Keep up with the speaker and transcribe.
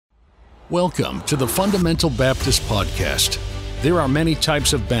Welcome to the Fundamental Baptist Podcast. There are many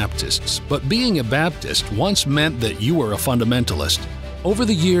types of Baptists, but being a Baptist once meant that you were a fundamentalist. Over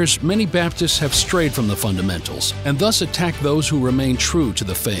the years, many Baptists have strayed from the fundamentals and thus attack those who remain true to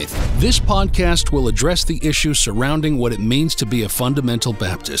the faith. This podcast will address the issues surrounding what it means to be a fundamental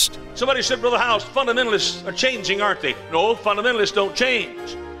Baptist. Somebody said, Brother House, fundamentalists are changing, aren't they? No, fundamentalists don't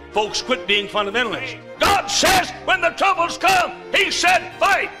change. Folks quit being fundamentalists. God says when the troubles come, He said,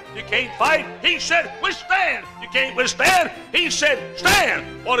 fight. You can't fight. He said, withstand. You can't withstand. He said,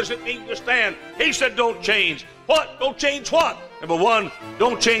 stand. What does it mean to stand? He said, don't change. What? Don't change what? Number one,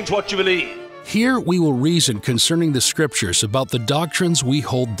 don't change what you believe. Here we will reason concerning the Scriptures about the doctrines we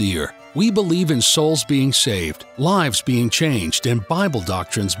hold dear. We believe in souls being saved, lives being changed, and Bible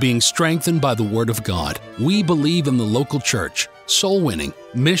doctrines being strengthened by the Word of God. We believe in the local church, soul winning,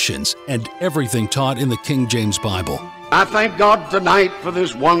 missions, and everything taught in the King James Bible. I thank God tonight for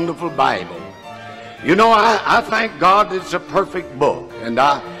this wonderful Bible. You know, I thank God it's a perfect book, and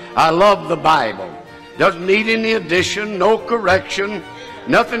I love the Bible. Doesn't need any addition, no correction,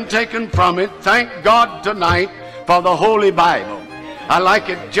 nothing taken from it. Thank God tonight for the Holy Bible. I like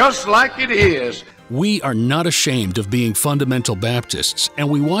it just like it is. We are not ashamed of being fundamental Baptists, and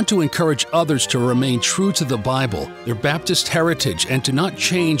we want to encourage others to remain true to the Bible, their Baptist heritage, and to not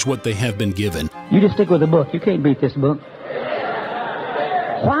change what they have been given. You just stick with the book. You can't beat this book.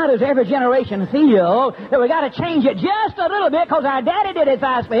 Why does every generation feel that we got to change it just a little bit because our daddy did it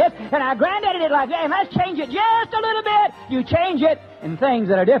like this and our granddaddy did it like that, and let's change it just a little bit? You change it, and things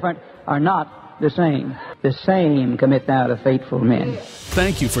that are different are not the same. The same commit thou to faithful men.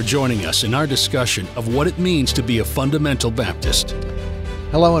 Thank you for joining us in our discussion of what it means to be a fundamental Baptist.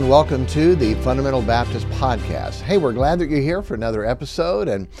 Hello and welcome to the Fundamental Baptist Podcast. Hey, we're glad that you're here for another episode,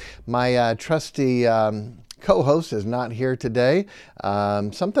 and my trusty co-host is not here today.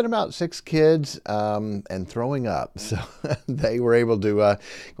 Something about 6 kids and throwing up. So they were able to go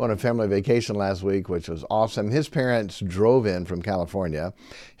on a family vacation last week, which was awesome. His parents drove in from California.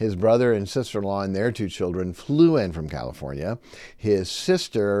 His brother and sister-in-law and their 2 children flew in from California. His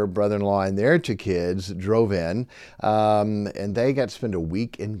sister, brother-in-law, and their 2 kids drove in, and they got to spend a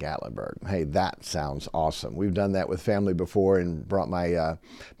week in Gatlinburg. Hey, that sounds awesome. We've done that with family before and brought my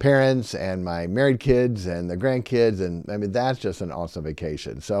parents and my married kids and the grandkids, and I mean, that's just an awesome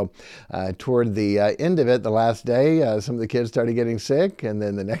vacation. So toward the end of it, the last day, some of the kids started getting sick, and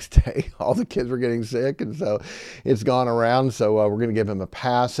then the next day, all the kids were getting sick, and so it's gone around, so we're going to give them a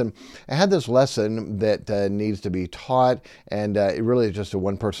pass. And I had this lesson that needs to be taught, and it really is just a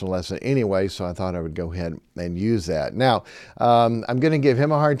one-person lesson anyway, so I thought I would go ahead and use that. Now, I'm going to give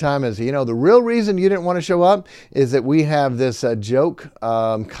him a hard time as, you know, the real reason you didn't want to show up is that we have this joke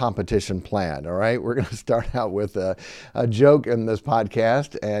competition planned, all right? We're going to start out with a joke in this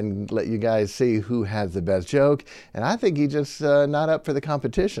podcast and let you guys see who has the best joke. And I think he's just not up for the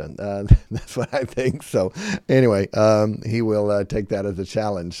competition. That's what I think. So anyway, he will take that as a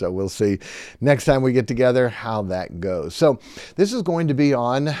challenge. So we'll see next time we get together how that goes. So this is going to be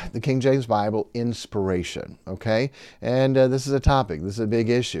on the King James Bible inspiration, okay? And this is a topic. This is a big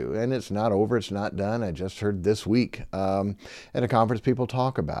issue. And it's not over. It's not done. I just heard this week at a conference people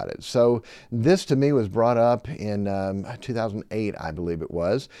talk about it. So this to me was brought up in 2008, I believe it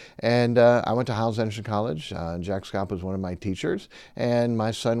was. And I went to Howells Anderson College. Jack Scott was one of my teachers. And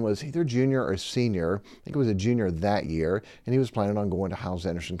my son was either junior or senior. I think it was a junior that year. And he was planning on going to Howells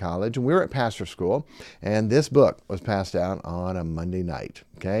Anderson College. And we were at pastor school. And this book was passed out on a Monday night.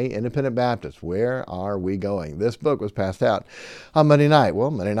 Okay, Independent Baptist, where are we going? This book was passed out on Monday night. Well,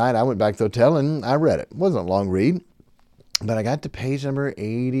 Monday night I went back to the hotel and I read it. It wasn't a long read. But I got to page number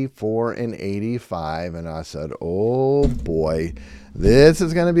 84 and 85, and I said, oh boy, this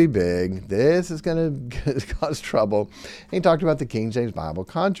is going to be big. This is going to cause trouble. And he talked about the King James Bible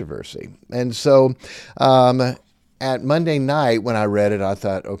controversy. And so at Monday night when I read it, I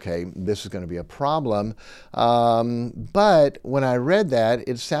thought, okay, this is going to be a problem. But when I read that,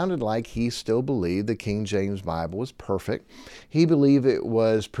 it sounded like he still believed the King James Bible was perfect. He believed it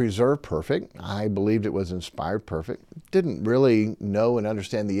was preserved perfect. I believed it was inspired perfect. Didn't really know and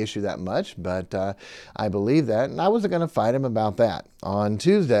understand the issue that much, but I believed that, and I wasn't going to fight him about that. On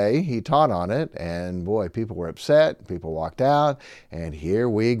Tuesday, he taught on it, and boy, people were upset. People walked out, and here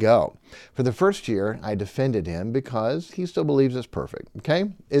we go. For the first year, I defended him because he still believes it's perfect, okay?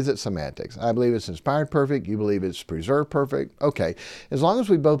 Is it semantics? I believe it's inspired perfect. You believe it's preserved perfect. Okay, as long as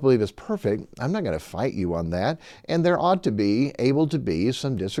we both believe it's perfect, I'm not going to fight you on that, and there ought to be, able to be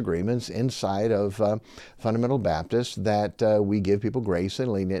some disagreements inside of fundamental Baptists that we give people grace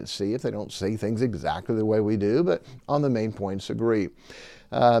and leniency if they don't say things exactly the way we do, but on the main points agree.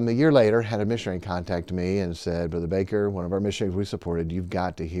 A year later, had a missionary contact me and said, Brother Baker, one of our missionaries we supported, you've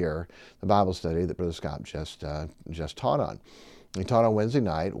got to hear the Bible study that Brother Scott just taught on. He taught on Wednesday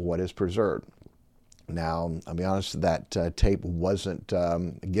night, What is Preserved. Now, I'll be honest, that tape wasn't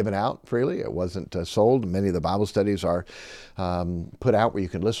given out freely. It wasn't sold. Many of the Bible studies are put out where you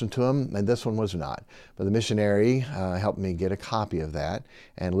can listen to them, and this one was not. But the missionary helped me get a copy of that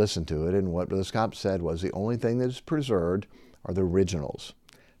and listen to it. And what Brother Scott said was the only thing that is preserved are the originals,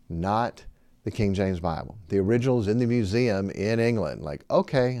 not the King James Bible. The originals in the museum in England. Like,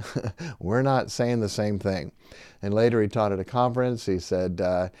 okay, we're not saying the same thing. And later he taught at a conference, he said,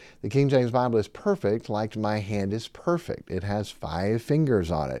 the King James Bible is perfect like my hand is perfect. It has 5 fingers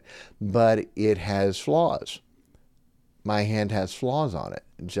on it, but it has flaws. My hand has flaws on it,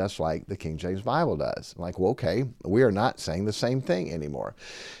 just like the King James Bible does. Like, well, okay, we are not saying the same thing anymore.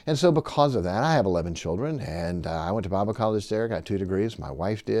 And so because of that, I have 11 children, and I went to Bible college there, got 2 degrees. My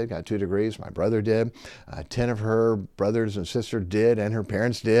wife did, got 2 degrees. My brother did. 10 of her brothers and sisters did, and her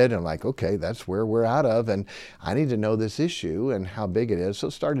parents did. And I'm like, okay, that's where we're out of, and I need to know this issue and how big it is.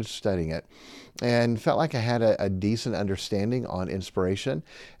 So started studying it and felt like I had a decent understanding on inspiration.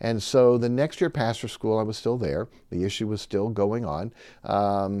 And so the next year, pastor school, I was still there. The issue was still going on.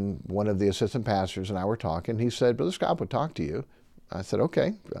 One of the assistant pastors and I were talking. He said, Brother Scott would talk to you. I said,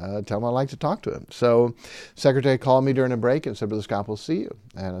 okay, tell him I'd like to talk to him. So secretary called me during a break and said, Brother Scott will see you.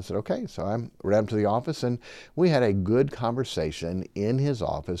 And I said, okay. So I ran up to the office, and we had a good conversation in his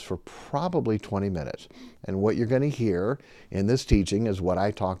office for probably 20 minutes. And what you're going to hear in this teaching is what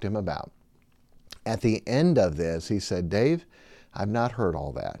I talked to him about. At the end of this, he said, Dave, I've not heard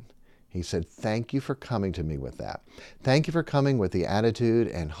all that. He said, thank you for coming to me with that. Thank you for coming with the attitude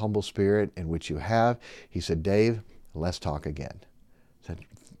and humble spirit in which you have. He said, Dave, let's talk again. I said,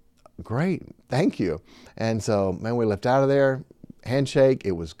 great, thank you. And so, man, we left out of there. Handshake,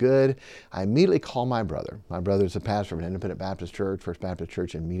 it was good. I immediately called my brother. My brother's a pastor of an independent Baptist church, First Baptist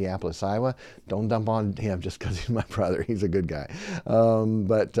Church in Minneapolis, Iowa. Don't dump on him just because he's my brother. He's a good guy.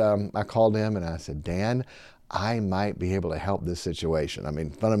 But I called him and I said, Dan, I might be able to help this situation. I mean,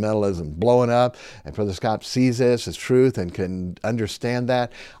 fundamentalism blowing up, and Brother Scott sees this as truth and can understand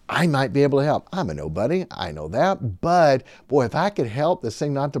that. I might be able to help. I'm a nobody, I know that, but boy, if I could help this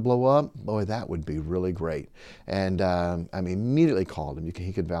thing not to blow up, boy, that would be really great. And I immediately called him.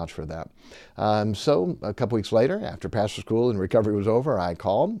 He could vouch for that. So a couple weeks later, after pastor school and recovery was over, I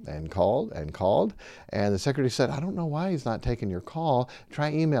called and called and called, and the secretary said, I don't know why he's not taking your call.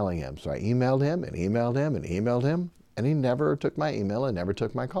 Try emailing him. So I emailed him and emailed him and emailed him, and he never took my email and never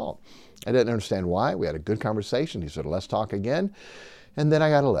took my call. I didn't understand why. We had a good conversation. He said, let's talk again. And then I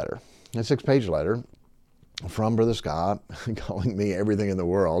got a letter, a 6-page letter from Brother Scott calling me everything in the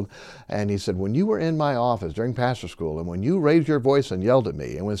world. And he said, when you were in my office during pastor school, and when you raised your voice and yelled at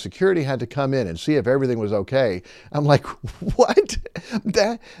me, and when security had to come in and see if everything was okay, I'm like, what?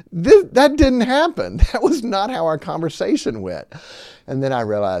 That didn't happen. That was not how our conversation went. And then I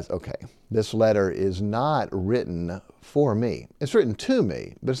realized, okay, this letter is not written for me. It's written to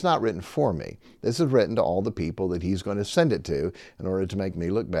me, but it's not written for me. This is written to all the people that he's going to send it to in order to make me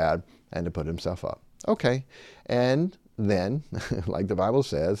look bad and to put himself up. Okay. And then, like the Bible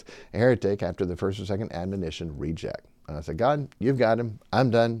says, a heretic after the first or second admonition reject. And I said, God, you've got him. I'm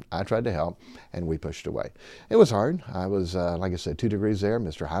done. I tried to help, and we pushed away. It was hard. I was, like I said, 2 degrees there,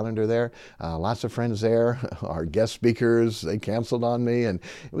 Mr. Highlander there, lots of friends there. Our guest speakers, they canceled on me, and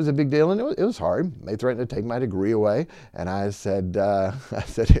it was a big deal, and it was hard. They threatened to take my degree away, and I said,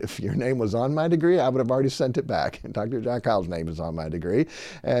 if your name was on my degree, I would have already sent it back. And Dr. John Kyle's name is on my degree,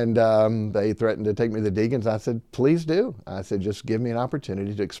 and they threatened to take me to the deacons. I said, please do. I said, just give me an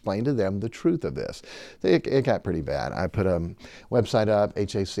opportunity to explain to them the truth of this. It got pretty bad. I put a website up,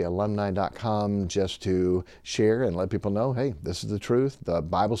 hacalumni.com, just to share and let people know, hey, this is the truth. The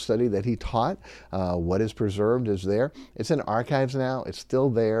Bible study that he taught, what is preserved is there. It's in archives now. It's still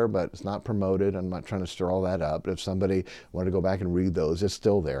there, but it's not promoted. I'm not trying to stir all that up. But if somebody wanted to go back and read those, it's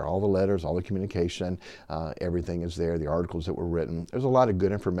still there. All the letters, all the communication, everything is there, the articles that were written. There's a lot of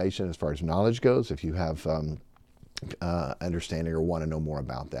good information as far as knowledge goes, if you have understanding or want to know more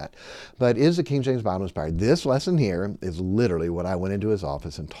about that. But is the King James Bible inspired? This lesson here is literally what I went into his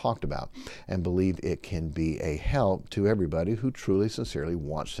office and talked about, and believe it can be a help to everybody who truly, sincerely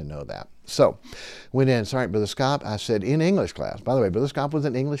wants to know that. So, went in, sorry, Brother Scott, I said, in English class. By the way, Brother Scott was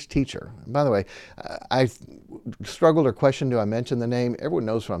an English teacher. By the way, struggled or questioned, do I mention the name? Everyone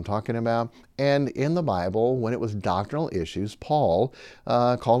knows what I'm talking about. And in the Bible, when it was doctrinal issues, Paul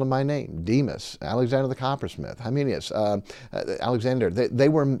called him by name. Demas, Alexander the coppersmith, Hymenaeus, Alexander, they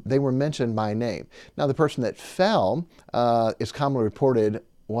were mentioned by name. Now, the person that fell is commonly reported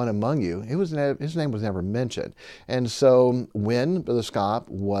one among you. His name was never mentioned. And so when Brother Scott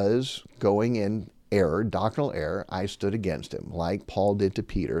was going in error, doctrinal error, I stood against him, like Paul did to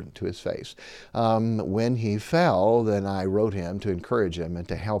Peter, to his face. When he fell, then I wrote him to encourage him and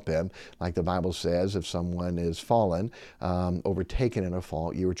to help him. Like the Bible says, if someone is fallen, overtaken in a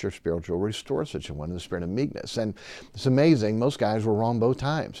fault, you at your spiritual restore such a one in the spirit of meekness. And it's amazing, most guys were wrong both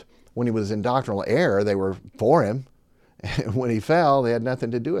times. When he was in doctrinal error, they were for him. And when he fell, they had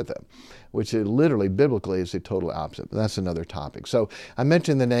nothing to do with him, which is literally, biblically, is the total opposite. But that's another topic. So I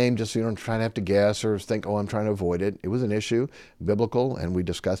mentioned the name just so you don't try to have to guess or think, oh, I'm trying to avoid it. It was an issue, biblical, and we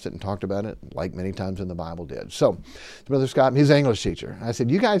discussed it and talked about it like many times in the Bible did. So Brother Scott, he's an English teacher. I said,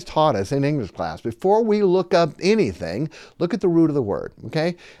 you guys taught us in English class, before we look up anything, look at the root of the word,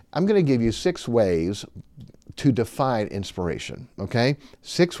 okay? I'm going to give you 6 ways to define inspiration, okay?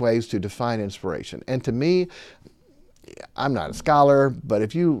 6 ways to define inspiration. And to me, I'm not a scholar, but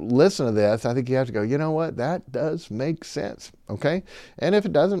if you listen to this, I think you have to go, you know what, that does make sense, okay? And if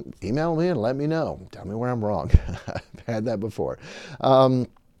it doesn't, email me and let me know. Tell me where I'm wrong. I've had that before.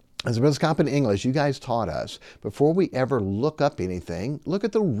 As a Brother Scott in English, you guys taught us, before we ever look up anything, look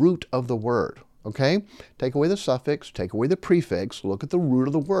at the root of the word, okay? Take away the suffix, take away the prefix, look at the root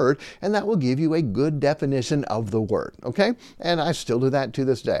of the word, and that will give you a good definition of the word, okay? And I still do that to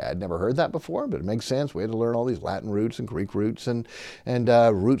this day. I'd never heard that before, but it makes sense. We had to learn all these Latin roots and Greek roots and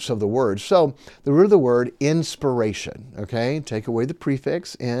roots of the word. So the root of the word, inspiration, okay? Take away the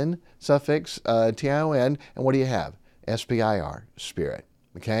prefix, in, suffix, T-I-O-N, and what do you have? S-P-I-R, spirit,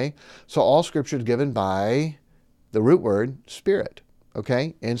 okay? So all scripture is given by the root word, spirit.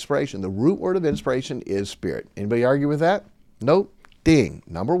 Okay, inspiration. The root word of inspiration is spirit. Anybody argue with that? Nope. Ding.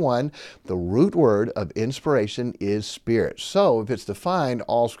 Number 1, the root word of inspiration is spirit. So if it's defined,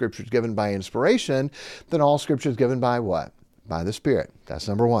 all scripture is given by inspiration, then all scripture is given by what? By the Spirit. That's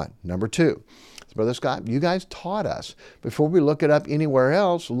number 1. Number 2, Brother Scott, you guys taught us, before we look it up anywhere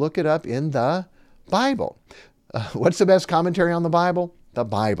else, look it up in the Bible. What's the best commentary on the Bible? The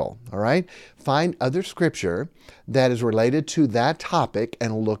Bible, all right? Find other scripture that is related to that topic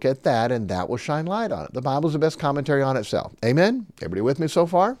and look at that, and that will shine light on it. The Bible is the best commentary on itself. Amen? Everybody with me so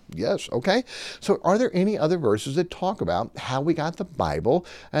far? Yes, okay. So are there any other verses that talk about how we got the Bible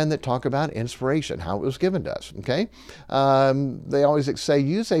and that talk about inspiration, how it was given to us, okay? They always say,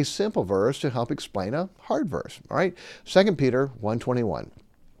 use a simple verse to help explain a hard verse, all right? 2 Peter 1:21.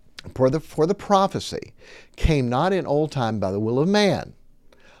 For the prophecy came not in old time by the will of man,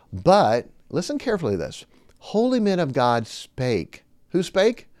 but, listen carefully to this, holy men of God spake. Who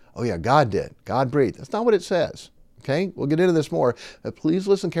spake? Oh yeah, God did. God breathed. That's not what it says. Okay, we'll get into this more, but please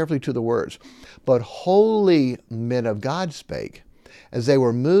listen carefully to the words. But holy men of God spake, as they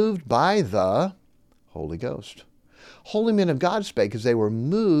were moved by the Holy Ghost. Holy men of God spake as they were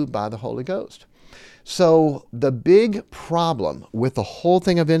moved by the Holy Ghost. So the big problem with the whole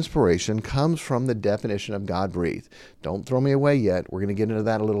thing of inspiration comes from the definition of God breathed. Don't throw me away yet. We're going to get into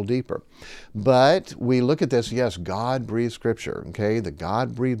that a little deeper. But we look at this, yes, God breathed Scripture, okay? The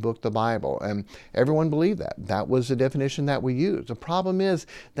God breathed book, the Bible. And everyone believed that. That was the definition that we used. The problem is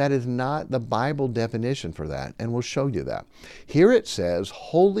that is not the Bible definition for that, and we'll show you that. Here it says,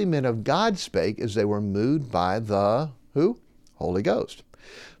 holy men of God spake as they were moved by the, who? Holy Ghost.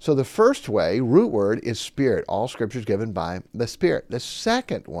 So the first way, root word, is Spirit. All Scripture is given by the Spirit. The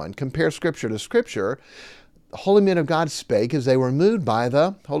second one, compare Scripture to Scripture. Holy men of God spake as they were moved by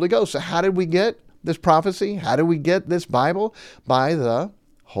the Holy Ghost. So how did we get this prophecy? How did we get this Bible? By the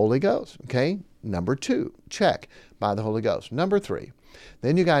Holy Ghost. Okay, number 2, check, by the Holy Ghost. Number 3,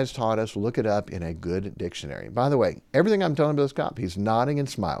 then you guys taught us, look it up in a good dictionary. By the way, everything I'm telling Brother Scott, he's nodding and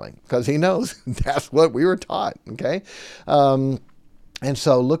smiling because he knows that's what we were taught, okay? And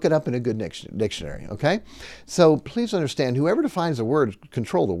so look it up in a good dictionary, okay? So please understand, whoever defines the words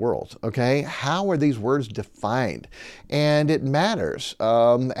control the world, okay? How are these words defined? And it matters.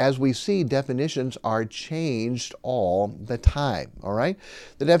 As we see, definitions are changed all the time, all right?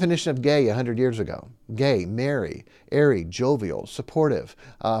 The definition of gay 100 years ago, gay, merry, airy, jovial, supportive,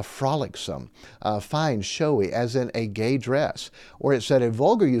 frolicsome, fine, showy, as in a gay dress. Or it said a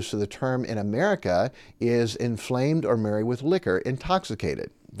vulgar use of the term in America is inflamed or merry with liquor, intoxicated.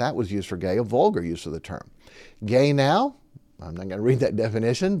 That was used for gay, a vulgar use of the term. Gay now, I'm not going to read that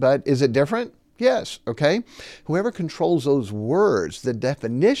definition, but is it different? Yes, okay? Whoever controls those words, the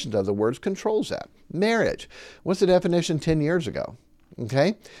definitions of the words controls that. Marriage. What's the definition 10 years ago?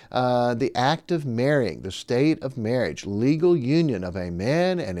 Okay? The act of marrying, the state of marriage, legal union of a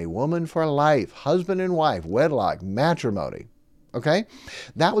man and a woman for life, husband and wife, wedlock, matrimony. Okay?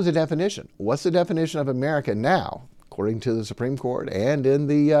 That was the definition. What's the definition of America now? According to the Supreme Court and in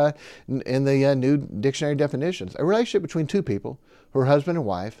the new dictionary definitions, a relationship between two people who are husband and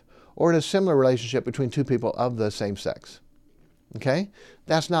wife, or in a similar relationship between two people of the same sex. Okay?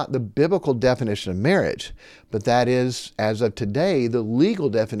 That's not the biblical definition of marriage, but that is, as of today, the legal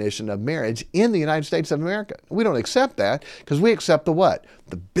definition of marriage in the United States of America. We don't accept that because we accept the what?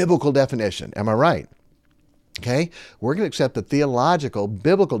 The biblical definition. Am I right? Okay? We're going to accept the theological,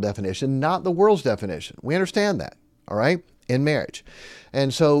 biblical definition, not the world's definition. We understand that, all right, in marriage.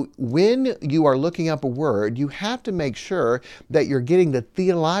 And so when you are looking up a word, you have to make sure that you're getting the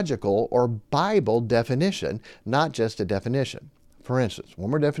theological or Bible definition, not just a definition. For instance,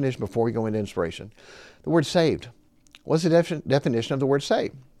 one more definition before we go into inspiration. The word saved. What's the definition of the word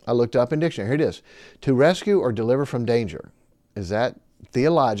saved? I looked up in dictionary. Here it is. To rescue or deliver from danger. Is that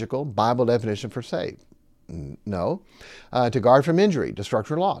theological, Bible definition for saved? No. To guard from injury,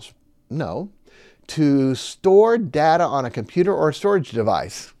 destruction, or loss? No. To store data on a computer or a storage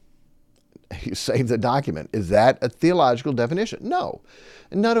device. You save the document. Is that a theological definition? No.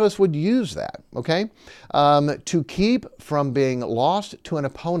 None of us would use that, okay? To keep from being lost to an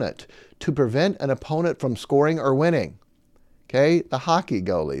opponent. To prevent an opponent from scoring or winning. Okay? The hockey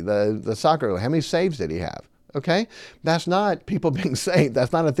goalie, the soccer goalie, how many saves did he have? Okay? That's not people being saved.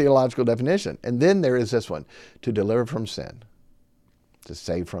 That's not a theological definition. And then there is this one. To deliver from sin. To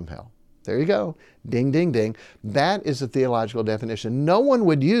save from hell. There you go. Ding, ding, ding. That is a theological definition. No one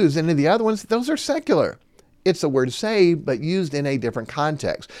would use any of the other ones. Those are secular. It's the word save, but used in a different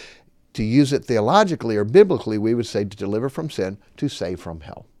context. To use it theologically or biblically, we would say to deliver from sin, to save from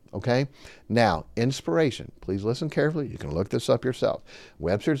hell. Okay? Now, inspiration. Please listen carefully. You can look this up yourself.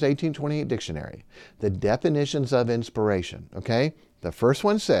 Webster's 1828 dictionary. The definitions of inspiration. Okay? The first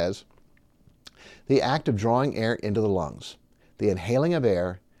one says, the act of drawing air into the lungs. The inhaling of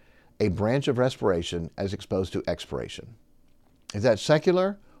air, a branch of respiration as exposed to expiration. Is that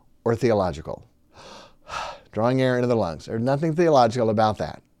secular or theological? Drawing air into the lungs. There's nothing theological about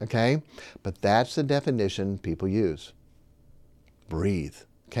that, okay? But that's the definition people use. Breathe,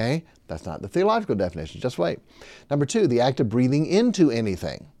 okay? That's not the theological definition. Just wait. Number two, the act of breathing into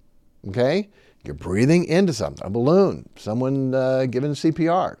anything, okay? You're breathing into something, a balloon, someone given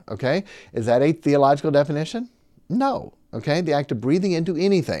CPR, okay? Is that a theological definition? No. Okay, the act of breathing into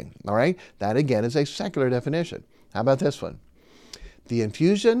anything, all right? That, again, is a secular definition. How about this one? The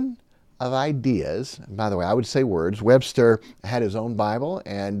infusion of ideas, and by the way, I would say words. Webster had his own Bible,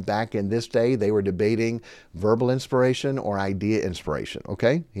 and back in this day, they were debating verbal inspiration or idea inspiration,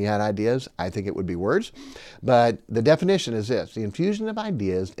 okay? He had ideas. I think it would be words. But the definition is this: the infusion of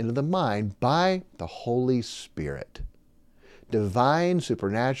ideas into the mind by the Holy Spirit. Divine,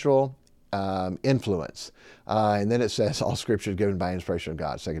 supernatural influence. And then it says all scripture is given by inspiration of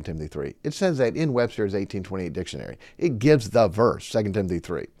God, 2 Timothy 3. It says that in Webster's 1828 dictionary. It gives the verse, 2 Timothy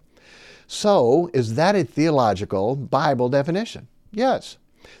 3. So, is that a theological Bible definition? Yes.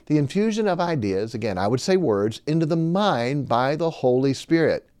 The infusion of ideas, again, I would say words, into the mind by the Holy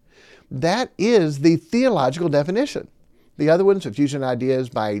Spirit. That is the theological definition. The other ones, infusion ideas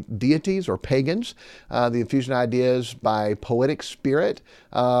by deities or pagans, the infusion ideas by poetic spirit.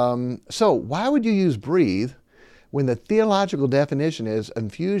 So why would you use breathe when the theological definition is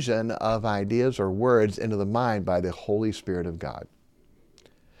infusion of ideas or words into the mind by the Holy Spirit of God?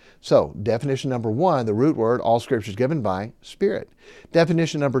 So definition number one, the root word, all scripture is given by Spirit.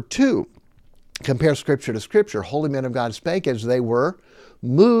 Definition number two, compare scripture to scripture. Holy men of God spake as they were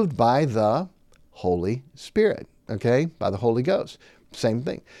moved by the Holy Spirit. Okay, by the Holy Ghost. Same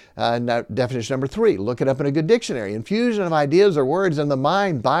thing. Now, definition number three, look it up in a good dictionary. Infusion of ideas or words in the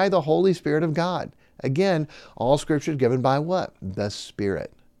mind by the Holy Spirit of God. Again, all scripture is given by what? The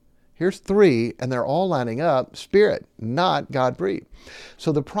Spirit. Here's three, and they're all lining up. Spirit, not God-breathed.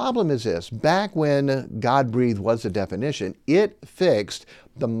 So the problem is this. Back when God-breathed was the definition, it fixed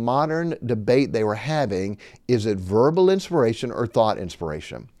the modern debate they were having. Is it verbal inspiration or thought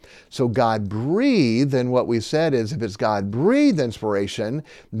inspiration? So God-breathed, and what we said is if it's God-breathed inspiration,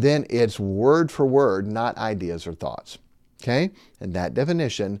 then it's word for word, not ideas or thoughts. Okay? And that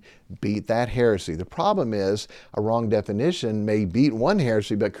definition beat that heresy. The problem is a wrong definition may beat one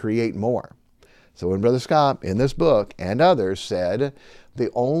heresy but create more. So when Brother Scott, in this book and others, said the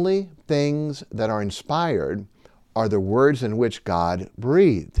only things that are inspired are the words in which God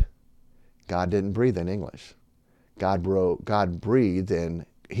breathed. God didn't breathe in English. God breathed in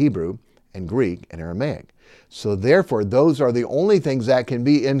Hebrew and Greek and Aramaic. So therefore, those are the only things that can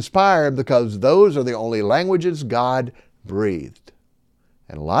be inspired because those are the only languages God breathed.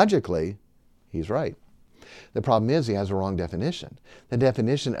 And logically, he's right. The problem is he has a wrong definition. The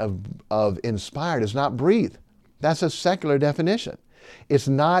definition of inspired is not breathe. That's a secular definition. It's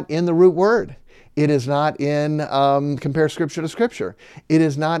not in the root word. It is not in compare Scripture to Scripture. It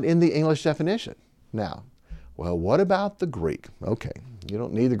is not in the English definition. Now, well, what about the Greek? Okay, you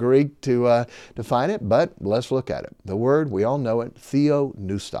don't need the Greek to define it, but let's look at it. The word, we all know it,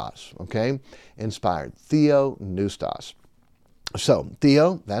 theopneustos, okay? Inspired, theopneustos. So,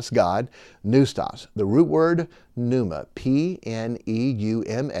 theo, that's God, pneustos. The root word pneuma,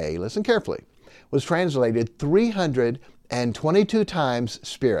 P-N-E-U-M-A, listen carefully, was translated 322 times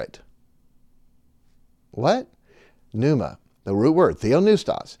spirit. What? Pneuma. The root word,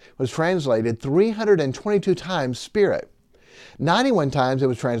 theopneustos, was translated 322 times spirit. 91 times it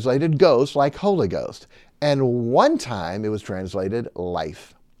was translated ghost, like Holy Ghost. And 1 time it was translated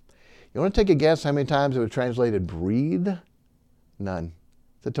life. You want to take a guess how many times it was translated breathe? None.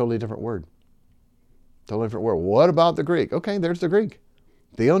 It's a totally different word. Totally different word. What about the Greek? Okay, there's the Greek.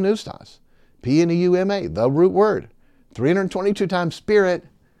 Theopneustos. P-N-E-U-M-A, the root word. 322 times spirit,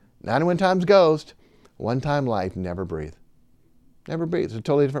 91 times ghost, 1 time life, never breathe. Never breathe. It's a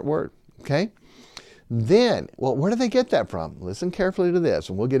totally different word. Okay? Then, well, where do they get that from? Listen carefully to this,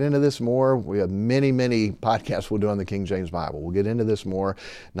 and we'll get into this more. We have many, many podcasts we'll do on the King James Bible. We'll get into this more,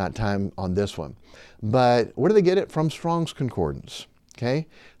 not time on this one. But where do they get it? From Strong's Concordance. Okay?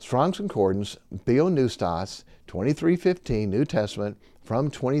 Strong's Concordance, theopneustos, 2315, New Testament,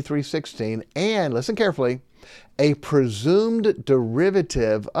 from 2316, and listen carefully, a presumed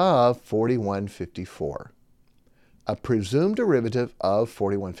derivative of 4154. A presumed derivative of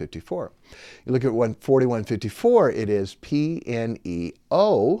 4154. You look at 4154, it is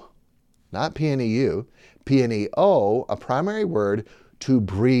P-N-E-O, not P-N-E-U, P-N-E-O, a primary word, to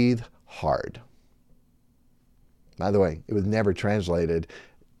breathe hard. By the way, it was never translated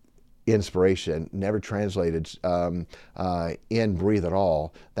inspiration, never translated in breathe at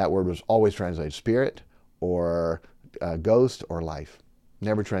all. That word was always translated spirit or ghost or life.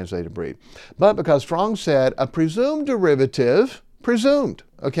 Never translated breathe. But because Strong said a presumed derivative, presumed,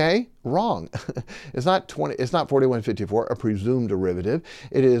 okay? Wrong. It's not 4154, a presumed derivative.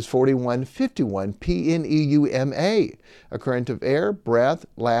 It is 4151, P-N-E-U-M-A. Occurrentive air, breath,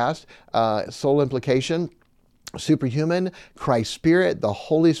 last, soul implication, superhuman, Christ Spirit, the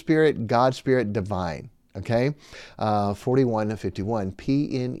Holy Spirit, God Spirit, divine. Okay? 4151,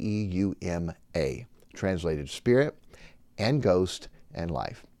 P-N-E-U-M-A. Translated spirit and ghost and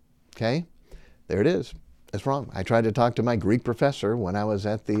life. Okay? There it is. It's wrong. I tried to talk to my Greek professor when I was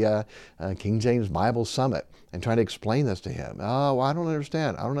at the King James Bible Summit and tried to explain this to him. Oh, well, I don't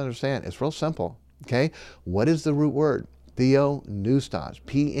understand. It's real simple. Okay? What is the root word? Theopneustos.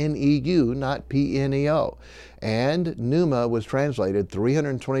 P-N-E-U, not P-N-E-O. And pneuma was translated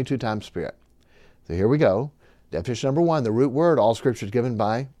 322 times spirit. So here we go. Definition number 1, the root word, all Scripture is given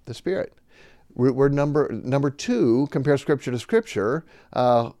by the Spirit. Root word number 2, compare Scripture to Scripture.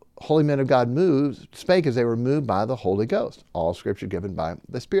 Holy men of God spake as they were moved by the Holy Ghost. All Scripture given by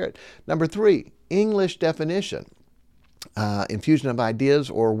the Spirit. Number 3, English definition. Infusion of ideas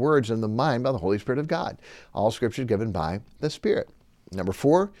or words in the mind by the Holy Spirit of God. All Scripture given by the Spirit. Number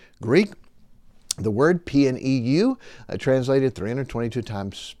 4, Greek. The word P-N-E-U, translated 322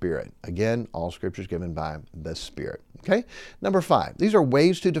 times Spirit. Again, all Scripture is given by the Spirit. Okay? Number 5, these are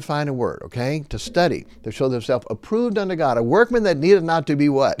ways to define a word, okay? To study, to show themselves approved unto God, a workman that needeth not to be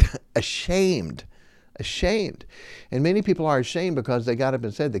what? Ashamed. Ashamed. And many people are ashamed because they got up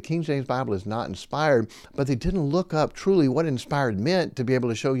and said the King James Bible is not inspired, but they didn't look up truly what inspired meant to be able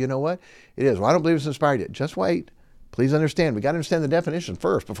to show, you know what? It is. Well, I don't believe it's inspired yet. Just wait. Please understand. We got to understand the definition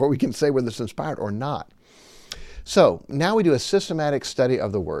first before we can say whether it's inspired or not. So now we do a systematic study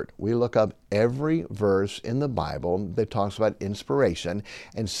of the Word. We look up every verse in the Bible that talks about inspiration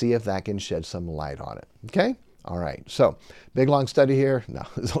and see if that can shed some light on it. Okay? All right. So big, long study here. No,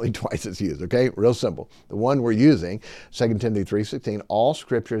 it's only twice it's used. Okay? Real simple. The one we're using, 2 Timothy 3:16, all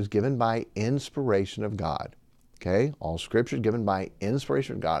Scripture is given by inspiration of God. Okay? All Scripture is given by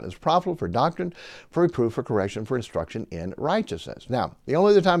inspiration of God. It's profitable for doctrine, for reproof, for correction, for instruction in righteousness. Now, the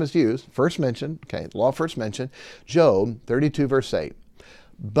only other time it's used, first mentioned, okay, the law first mentioned, Job 32 verse 8.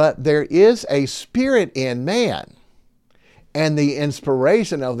 But there is a spirit in man, and the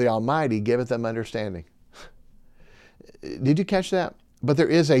inspiration of the Almighty giveth them understanding. Did you catch that? But there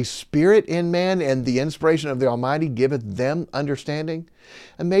is a spirit in man, and the inspiration of the Almighty giveth them understanding.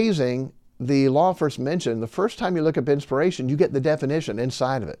 Amazing the law first mentioned, the first time you look up inspiration, you get the definition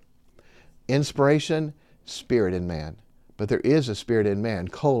inside of it. Inspiration, spirit in man. But there is a spirit in man,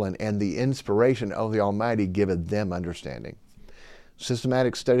 and the inspiration of the Almighty giveth them understanding.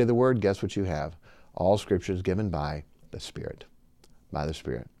 Systematic study of the Word, guess what you have? All Scripture is given by the Spirit. By the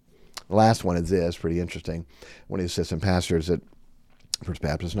Spirit. The last one is this, pretty interesting. One of the assistant pastors at First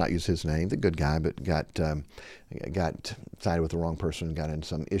Baptist, not use his name, the good guy, but got sided with the wrong person, got into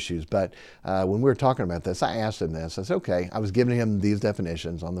some issues. But when we were talking about this, I asked him this. I said, okay, I was giving him these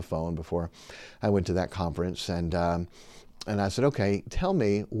definitions on the phone before I went to that conference. And I said, okay, tell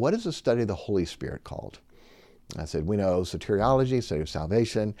me, what is the study of the Holy Spirit called? I said, we know soteriology, study of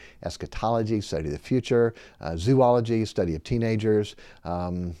salvation; eschatology, study of the future; zoology, study of teenagers.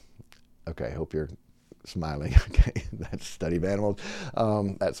 Okay, I hope you're smiling. Okay, that's study of animals.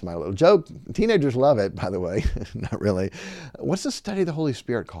 That's my little joke. Teenagers love it, by the way. Not really. What's the study of the Holy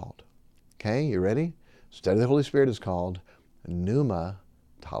Spirit called? Okay, you ready? Study of the Holy Spirit is called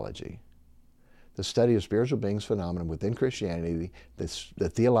pneumatology. The study of spiritual beings phenomena within Christianity, the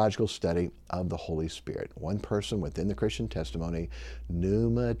theological study of the Holy Spirit. One person within the Christian testimony,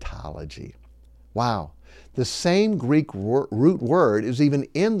 pneumatology. Wow. The same Greek root word is even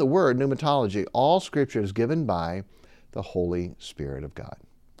in the word pneumatology. All Scripture is given by the Holy Spirit of God.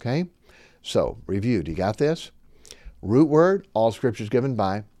 Okay? So, review. Do you got this? Root word, all Scripture is given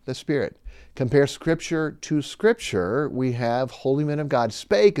by the Spirit. Compare Scripture to Scripture. We have holy men of God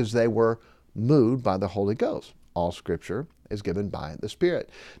spake as they were moved by the Holy Ghost. All Scripture is given by the Spirit.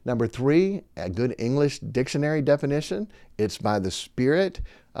 Number 3, a good English dictionary definition. It's by the Spirit.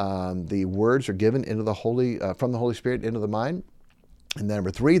 The words are given into the from the Holy Spirit into the mind. And number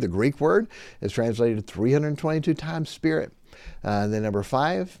 3, the Greek word is translated 322 times Spirit. Then number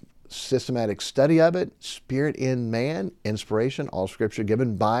 5, systematic study of it, Spirit in man, inspiration, all Scripture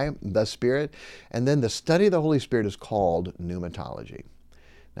given by the Spirit. And then the study of the Holy Spirit is called pneumatology.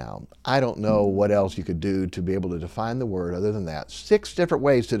 Now, I don't know what else you could do to be able to define the word other than that. 6 different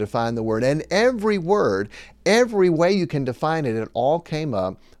ways to define the word. And every word, every way you can define it, it all came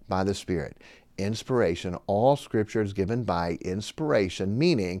up by the Spirit. Inspiration, all Scripture is given by inspiration,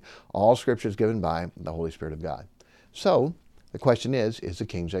 meaning all Scripture is given by the Holy Spirit of God. So, the question is the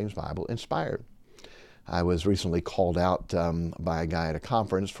King James Bible inspired? I was recently called out by a guy at a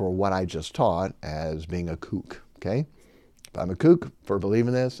conference for what I just taught as being a kook, okay? If I'm a kook for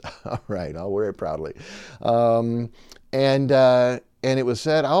believing this, all right, I'll wear it proudly. And it was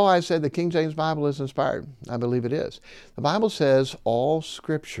said, I said the King James Bible is inspired. I believe it is. The Bible says all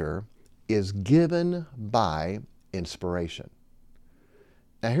Scripture is given by inspiration.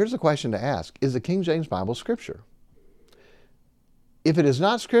 Now here's a question to ask. Is the King James Bible Scripture? If it is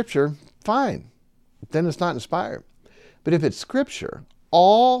not Scripture, fine. Then it's not inspired. But if it's Scripture,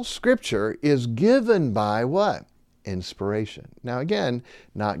 all Scripture is given by what? Inspiration. Now again,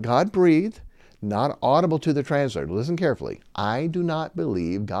 not God-breathed, not audible to the translator. Listen carefully. I do not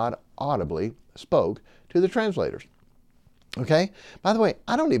believe God audibly spoke to the translators. Okay? By the way,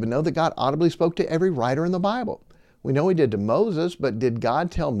 I don't even know that God audibly spoke to every writer in the Bible. We know He did to Moses, but did God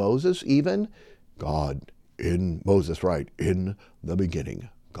tell Moses even? God, in Moses, right, in the beginning,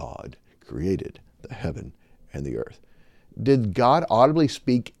 God created the heaven and the earth. Did God audibly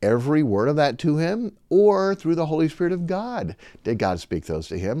speak every word of that to him, or through the Holy Spirit of God did God speak those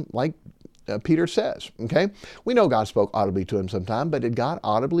to him, like Peter says? Okay, we know God spoke audibly to him sometime, but did God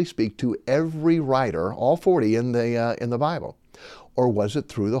audibly speak to every writer, all 40 in the Bible, or was it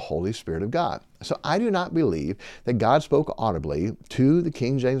through the Holy Spirit of God? So I do not believe that God spoke audibly to the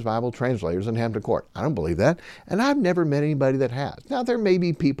King James Bible translators in Hampton Court. I don't believe that, and I've never met anybody that has. Now there may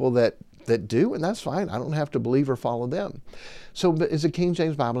be people that do, and that's fine. I don't have to believe or follow them. So, but is the King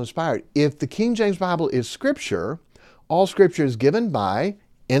James Bible inspired? If the King James Bible is Scripture, all Scripture is given by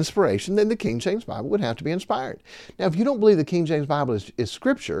inspiration, then the King James Bible would have to be inspired. Now, if you don't believe the King James Bible is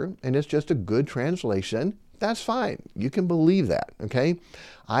Scripture, and it's just a good translation, that's fine. You can believe that, okay?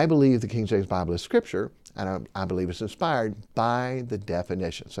 I believe the King James Bible is Scripture, and I believe it's inspired by the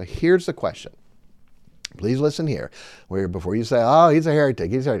definition. So here's the question. Please listen here. Before you say, he's a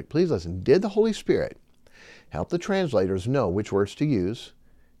heretic, please listen. Did the Holy Spirit help the translators know which words to use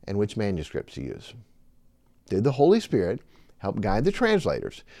and which manuscripts to use? Did the Holy Spirit help guide the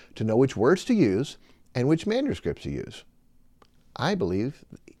translators to know which words to use and which manuscripts to use? I believe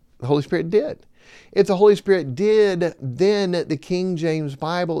the Holy Spirit did. If the Holy Spirit did, then the King James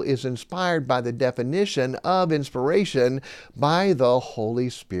Bible is inspired by the definition of inspiration by the Holy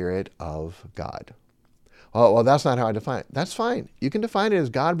Spirit of God. Oh, well, that's not how I define it. That's fine. You can define it as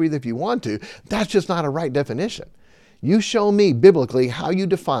God-breathed if you want to. That's just not a right definition. You show me biblically how you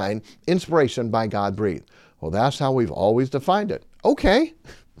define inspiration by God breathed. Well, that's how we've always defined it. Okay,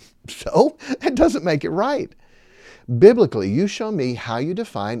 so it doesn't make it right. Biblically, you show me how you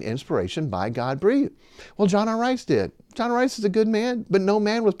define inspiration by God breathed. Well, John R. Rice did. John R. Rice is a good man, but no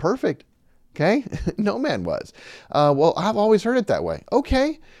man was perfect. Okay? No man was. Well, I've always heard it that way.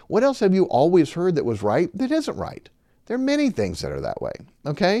 Okay, what else have you always heard that was right that isn't right? There are many things that are that way.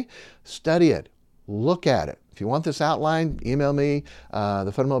 Okay? Study it. Look at it. If you want this outline, email me,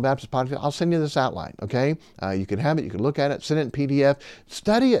 the Fundamental Baptist Podcast. I'll send you this outline. Okay? You can have it. You can look at it. Send it in PDF.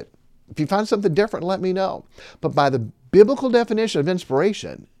 Study it. If you find something different, let me know. But by the biblical definition of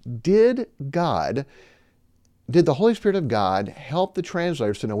inspiration, did the Holy Spirit of God help the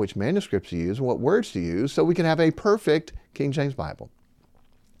translators to know which manuscripts to use and what words to use so we can have a perfect King James Bible?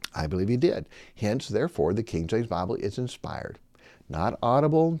 I believe he did. Hence, therefore, the King James Bible is inspired. Not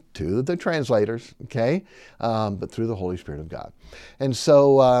audible to the translators, okay, but through the Holy Spirit of God. And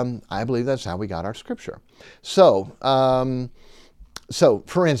so I believe that's how we got our scripture. So,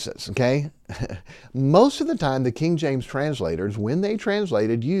 for instance, okay, most of the time the King James translators, when they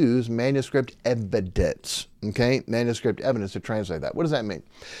translated, use manuscript evidence, okay, manuscript evidence to translate that. What does that mean?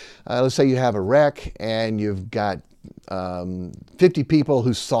 Let's say you have a wreck and you've got 50 people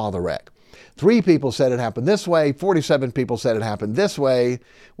who saw the wreck. 3 people said it happened this way, 47 people said it happened this way.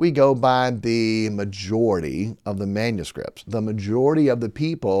 We go by the majority of the manuscripts. The majority of the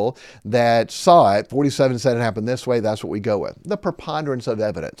people that saw it, 47 said it happened this way, that's what we go with. The preponderance of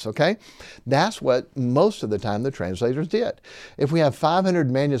evidence, okay? That's what most of the time the translators did. If we have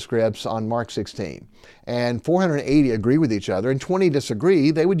 500 manuscripts on Mark 16 and 480 agree with each other and 20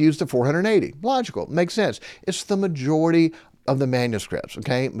 disagree, they would use the 480. Logical, makes sense. It's the majority of the manuscripts,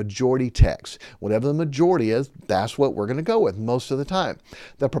 okay? Majority text. Whatever the majority is, that's what we're going to go with most of the time.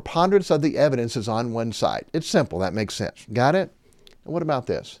 The preponderance of the evidence is on one side. It's simple. That makes sense. Got it? And what about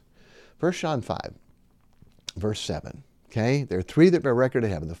this? 1 John 5, verse 7, okay? There are 3 that bear record in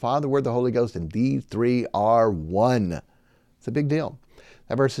heaven, the Father, the Word, the Holy Ghost, and these 3 are one. It's a big deal.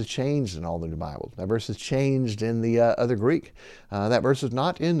 That verse is changed in all the Bibles. That verse is changed in the other Greek. That verse is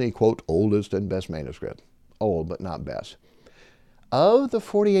not in the, quote, oldest and best manuscript. Old, but not best. Of the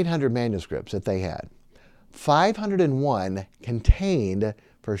 4,800 manuscripts that they had, 501 contained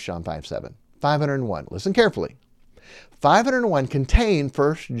 1 John 5:7. 501. Listen carefully. 501 contained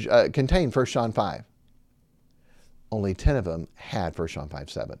 1 John 5. Only 10 of them had 1 John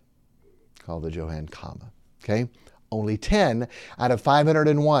 5:7, called the Johann comma. Okay? Only 10 out of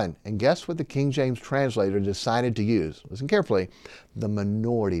 501. And guess what the King James translator decided to use? Listen carefully. The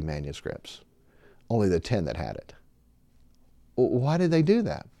minority manuscripts. Only the 10 that had it. Why did they do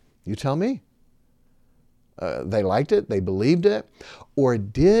that? You tell me. They liked it? They believed it? Or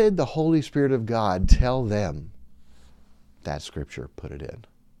did the Holy Spirit of God tell them that Scripture put it in?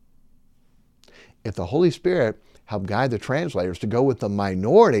 If the Holy Spirit helped guide the translators to go with the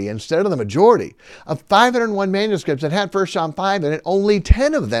minority instead of the majority, of 501 manuscripts that had 1 John 5 in it, only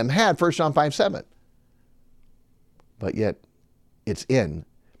 10 of them had 1 John 5:7. But yet, it's in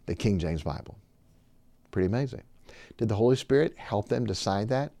the King James Bible. Pretty amazing. Did the Holy Spirit help them decide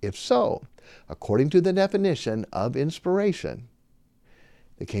that? If so, according to the definition of inspiration,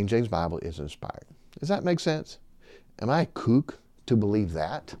 the King James Bible is inspired. Does that make sense? Am I a kook to believe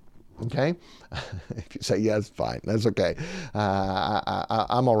that? Okay? If you say yes, fine. That's okay.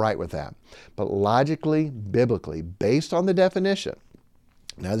 I'm all right with that. But logically, biblically, based on the definition,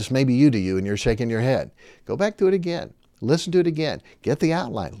 now this may be you to you and you're shaking your head. Go back to it again. Listen to it again. Get the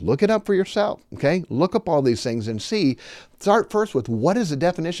outline. Look it up for yourself. Okay? Look up all these things and see. Start first with what is the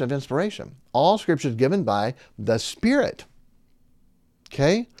definition of inspiration? All Scripture is given by the Spirit.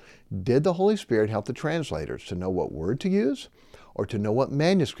 Okay? Did the Holy Spirit help the translators to know what word to use or to know what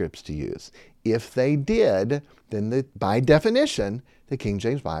manuscripts to use? If they did, then by definition, the King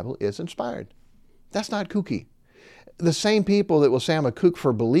James Bible is inspired. That's not kooky. The same people that will say I'm a kook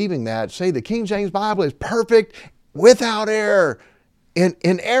for believing that say the King James Bible is perfect, without error,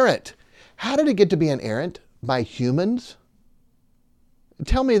 inerrant. How did it get to be inerrant? By humans?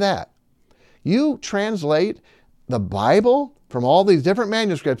 Tell me that. You translate the Bible from all these different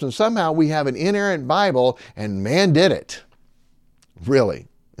manuscripts and somehow we have an inerrant Bible and man did it. Really?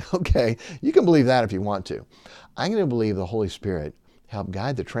 Okay, you can believe that if you want to. I'm going to believe the Holy Spirit helped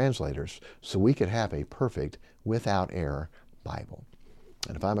guide the translators so we could have a perfect, without error Bible.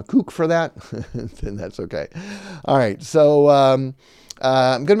 And if I'm a kook for that, then that's okay. All right, so I'm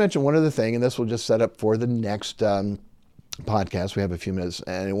going to mention one other thing, and this will just set up for the next podcast. We have a few minutes,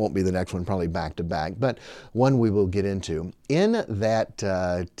 and it won't be the next one, probably back to back, but one we will get into. In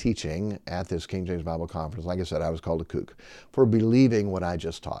that teaching at this King James Bible Conference, like I said, I was called a kook for believing what I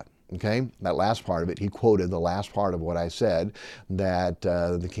just taught. Okay, that last part of it, he quoted the last part of what I said, that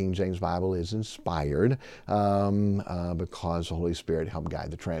the King James Bible is inspired because the Holy Spirit helped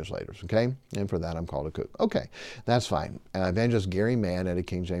guide the translators, okay? And for that, I'm called a kook. Okay, that's fine. Evangelist Gary Mann at a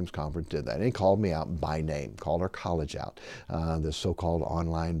King James conference did that, and he called me out by name, called our college out, this so-called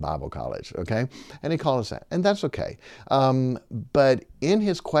online Bible college, okay? And he called us that, and that's okay. But in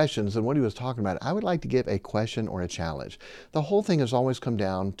his questions and what he was talking about, I would like to give a question or a challenge. The whole thing has always come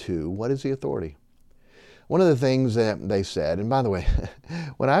down to, what is the authority? One of the things that they said, and by the way,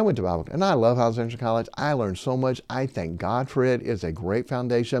 when I went to Bible, and I love Alexandria College, I learned so much. I thank God for it. It's a great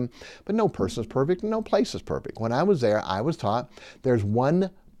foundation, but no person is perfect, and no place is perfect. When I was there, I was taught there's one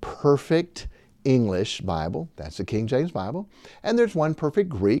perfect English Bible, that's the King James Bible, and there's one perfect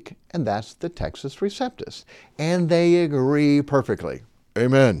Greek, and that's the Textus Receptus. And they agree perfectly.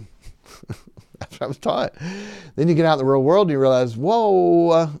 Amen. That's what I was taught. Then you get out in the real world and you realize,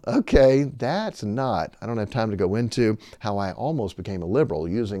 whoa, okay, that's not. I don't have time to go into how I almost became a liberal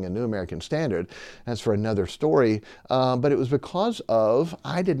using a New American Standard. That's for another story. But it was because of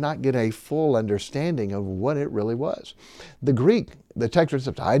I did not get a full understanding of what it really was. The Greek, the Textus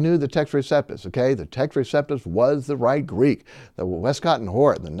Receptus, I knew the Textus Receptus, okay? The Textus Receptus was the right Greek. The Westcott and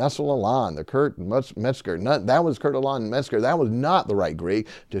Hort, the Nestle Aland, the Kurt and Metzger, that was Kurt Aland and Metzger. That was not the right Greek.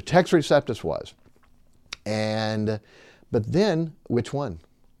 The Textus Receptus was. But then, which one?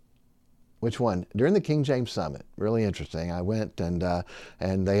 Which one? During the King James Summit, really interesting, I went and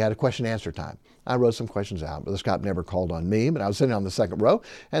they had a question and answer time. I wrote some questions out. Brother Scott never called on me, but I was sitting on the second row,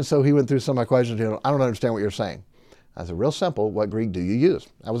 and so he went through some of my questions. I don't understand what you're saying. I said, real simple, what Greek do you use?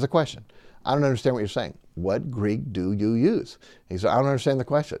 That was the question. I don't understand what you're saying. What Greek do you use? He said, I don't understand the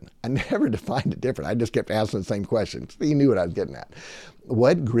question. I never defined it different. I just kept asking the same question. He knew what I was getting at.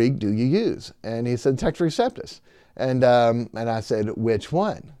 What Greek do you use? And he said, Textus Receptus. And I said, which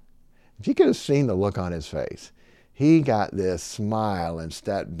one? If you could have seen the look on his face, he got this smile and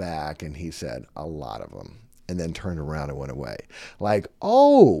stepped back and he said, a lot of them. And then turned around and went away. Like,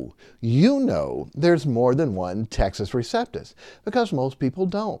 oh, you know there's more than one Textus Receptus, because most people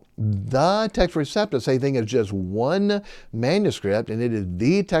don't. The Textus Receptus, they think, is just one manuscript, and it is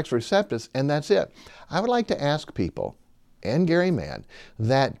the Textus Receptus, and that's it. I would like to ask people, and Gary Mann,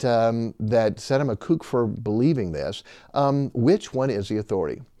 that said I'm a kook for believing this, which one is the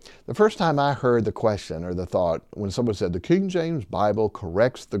authority? The first time I heard the question or the thought when someone said the King James Bible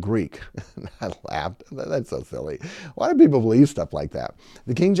corrects the Greek, I laughed. That's so silly. Why do people believe stuff like that?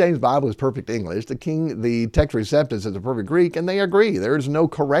 The King James Bible is perfect English. The Textus Receptus is a perfect Greek, and they agree. There is no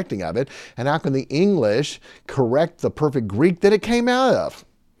correcting of it. And how can the English correct the perfect Greek that it came out of?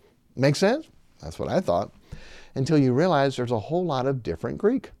 Make sense? That's what I thought. Until you realize there's a whole lot of different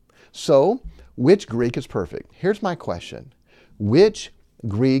Greek. So, which Greek is perfect? Here's my question. Which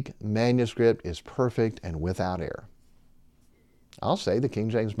Greek manuscript is perfect and without error? I'll say the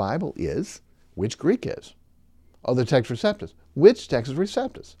King James Bible is. Which Greek is? Oh, the Textus Receptus. Which Textus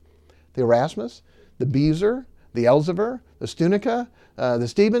Receptus? The Erasmus, the Beezer, the Elzevir, the Stunica, the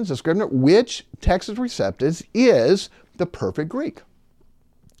Stevens, the Scribner. Which Textus Receptus is the perfect Greek?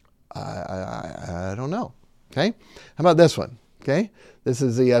 I don't know. Okay? How about this one? Okay? This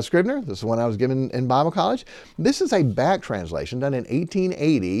is the Scribner. This is the one I was given in Bible college. This is a back translation done in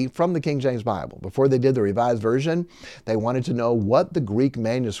 1880 from the King James Bible. Before they did the Revised Version, they wanted to know what the Greek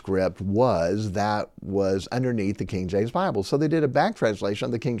manuscript was that was underneath the King James Bible. So they did a back translation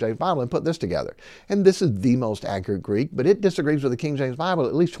of the King James Bible and put this together. And this is the most accurate Greek, but it disagrees with the King James Bible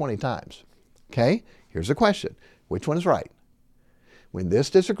at least 20 times. Okay? Here's the question. Which one is right? When this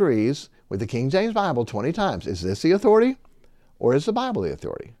disagrees with the King James Bible 20 times, is this the authority or is the Bible the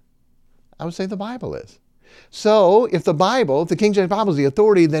authority? I would say the Bible is. So if the King James Bible is the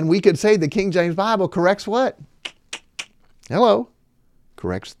authority, then we could say the King James Bible corrects what? Hello.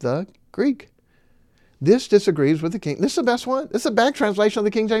 Corrects the Greek. This disagrees with the King. This is the best one. This is a back translation of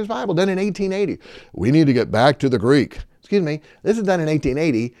the King James Bible done in 1880. We need to get back to the Greek. Excuse me. This is done in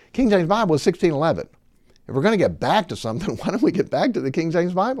 1880. King James Bible is 1611. If we're going to get back to something, why don't we get back to the King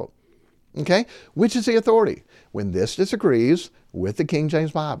James Bible? Okay? Which is the authority? When this disagrees with the King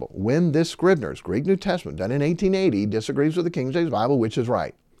James Bible, when this Scribner's Greek New Testament, done in 1880, disagrees with the King James Bible, which is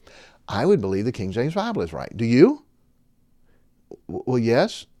right? I would believe the King James Bible is right. Do you? Well,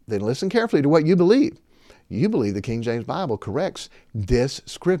 yes. Then listen carefully to what you believe. You believe the King James Bible corrects this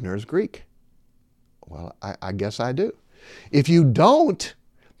Scribner's Greek. Well, I guess I do. If you don't,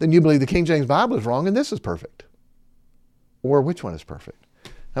 then you believe the King James Bible is wrong and this is perfect. Or which one is perfect?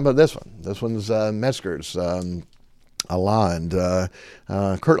 How about this one? This one's Metzger's. Alland,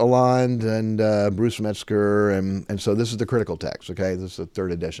 Kurt Alland and Bruce Metzger, and so this is the critical text, okay? This is the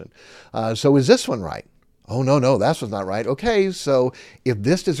third edition. So is this one right? Oh, no, that's one's not right. Okay, so if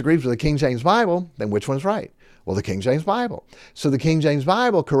this disagrees with the King James Bible, then which one's right? Well, the King James Bible. So the King James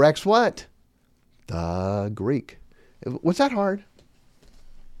Bible corrects what? The Greek. What's that hard?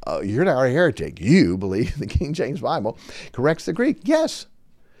 You're not a heretic. You believe the King James Bible corrects the Greek. Yes.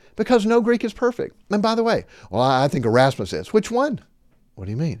 Because no Greek is perfect. And by the way, well, I think Erasmus is. Which one? What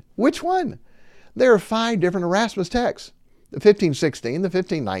do you mean? Which one? There are 5 different Erasmus texts. The 1516, the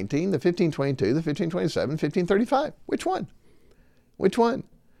 1519, the 1522, the 1527, 1535. Which one? Which one?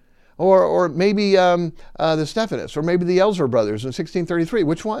 Or maybe the Stephanus, or maybe the Ellsworth brothers in 1633.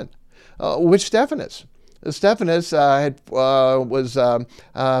 Which one? Which Stephanus? The Stephanus was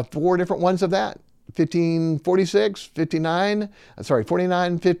 4 different ones of that. 1546,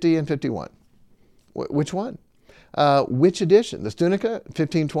 49, 50, and 51. Which one? Which edition? The Stunica,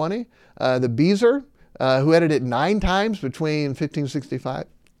 1520. The Beezer, who edited it 9 times between 1565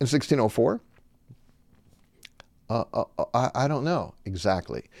 and 1604. I don't know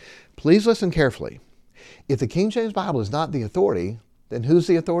exactly. Please listen carefully. If the King James Bible is not the authority, then who's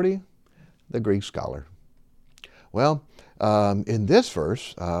the authority? The Greek scholar. Well, in this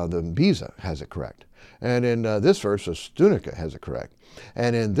verse, the Beza has it correct. And in this verse, the Stunica has it correct.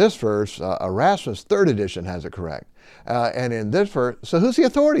 And in this verse, Erasmus' 3rd edition has it correct. And in this verse, so who's the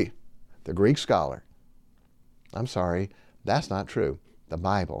authority? The Greek scholar. I'm sorry, that's not true. The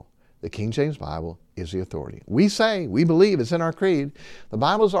Bible, the King James Bible, is the authority. We believe, it's in our creed, the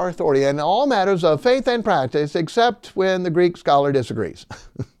Bible is our authority in all matters of faith and practice, except when the Greek scholar disagrees.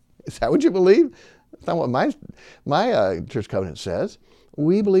 Is that what you believe? That's not what my church covenant says.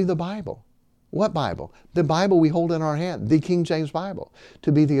 We believe the Bible. What Bible? The Bible we hold in our hand, the King James Bible,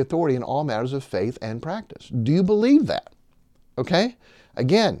 to be the authority in all matters of faith and practice. Do you believe that? Okay?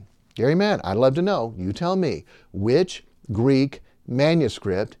 Again, Gary Mann, I'd love to know. You tell me, which Greek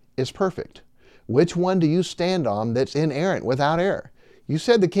manuscript is perfect? Which one do you stand on that's inerrant, without error? You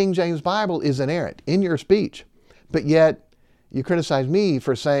said the King James Bible is inerrant in your speech, but yet you criticize me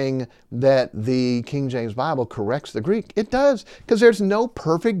for saying that the King James Bible corrects the Greek. It does, because there's no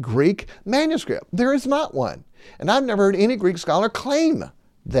perfect Greek manuscript. There is not one. And I've never heard any Greek scholar claim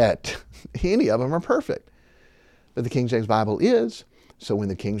that any of them are perfect. But the King James Bible is. So when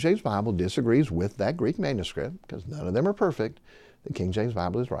the King James Bible disagrees with that Greek manuscript, because none of them are perfect, the King James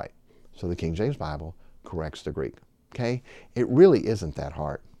Bible is right. So the King James Bible corrects the Greek. Okay? It really isn't that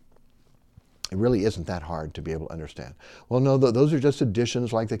hard. It really isn't that hard to be able to understand. Well, no, those are just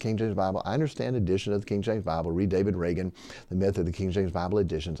editions like the King James Bible. I understand edition of the King James Bible. Read David Reagan, The Myth of the King James Bible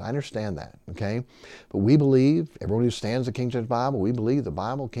editions. I understand that, okay? But we believe, everyone who stands the King James Bible, we believe the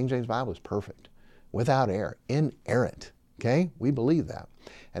Bible, King James Bible, is perfect, without error, inerrant, okay? We believe that.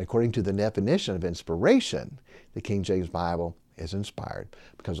 And according to the definition of inspiration, the King James Bible is inspired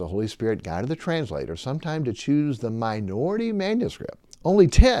because the Holy Spirit guided the translator sometime to choose the minority manuscript. Only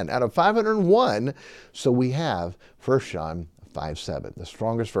 10 out of 501, so we have 1 John 5:7, the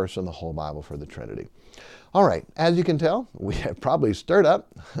strongest verse in the whole Bible for the Trinity. All right, as you can tell, we have probably stirred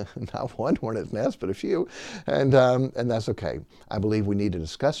up not one hornet's nest, but a few, and that's okay. I believe we need to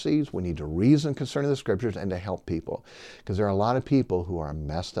discuss these, we need to reason concerning the Scriptures, and to help people, because there are a lot of people who are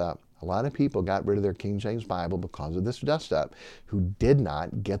messed up. A lot of people got rid of their King James Bible because of this dust-up who did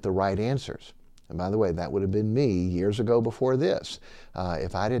not get the right answers. And by the way, that would have been me years ago before this,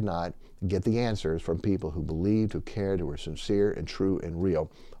 if I did not get the answers from people who believed, who cared, who were sincere and true and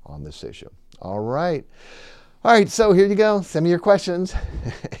real on this issue. All right. All right, so here you go. Send me your questions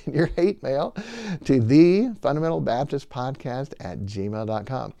and your hate mail to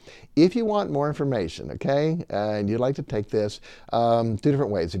thefundamentalbaptistpodcast@gmail.com. If you want more information, okay, and you'd like to take this 2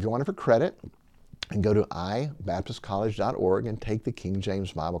 different ways. If you want it for credit, and go to ibaptistcollege.org and take the King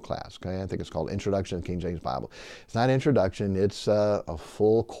James Bible class. Okay, I think it's called Introduction to the King James Bible. It's not introduction, it's a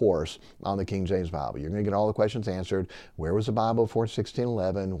full course on the King James Bible. You're going to get all the questions answered. Where was the Bible before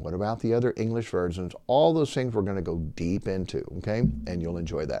 1611? What about the other English versions? All those things we're going to go deep into, okay? And you'll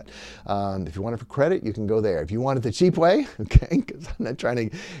enjoy that. If you want it for credit, you can go there. If you want it the cheap way, okay, because I'm not trying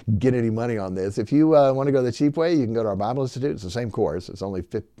to get any money on this. If you want to go the cheap way, you can go to our Bible Institute. It's the same course. It's only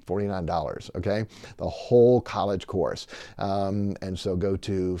 $49, okay? The whole college course. And so go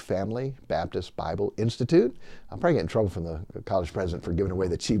to Family Baptist Bible Institute. I'll probably get in trouble from the college president for giving away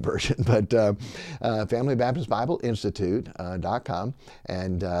the cheap version, but FamilyBaptistBibleInstitute.com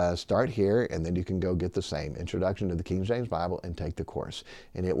and start here, and then you can go get the same Introduction to the King James Bible and take the course.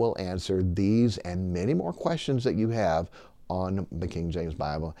 And it will answer these and many more questions that you have on the King James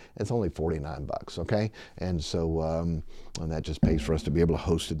Bible. It's only $49, okay? And so and that just pays for us to be able to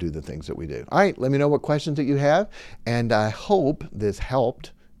host to do the things that we do. All right, let me know what questions that you have, and I hope this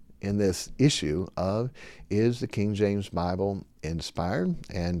helped in this issue of, is the King James Bible inspired?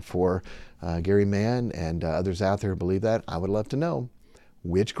 And for Gary Mann and others out there who believe that, I would love to know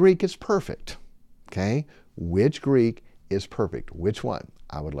which Greek is perfect, okay? Which Greek is perfect? Which one?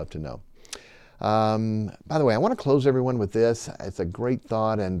 I would love to know. By the way, I want to close everyone with this. It's a great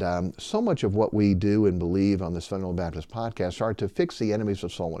thought, and so much of what we do and believe on this Fundamental Baptist podcast are to fix the enemies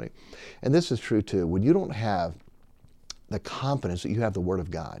of soul winning. And this is true too. When you don't have the confidence that you have the Word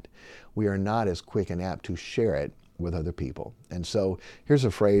of God, we are not as quick and apt to share it with other people. And so here's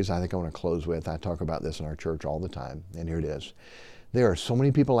a phrase I think I want to close with. I talk about this in our church all the time, and here it is. There are so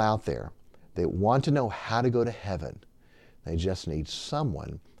many people out there that want to know how to go to heaven. They just need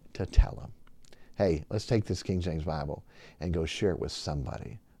someone to tell them. Hey, let's take this King James Bible and go share it with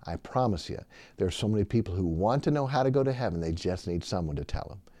somebody. I promise you, there are so many people who want to know how to go to heaven. They just need someone to tell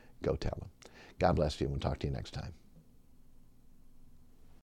them. Go tell them. God bless you, and we'll talk to you next time.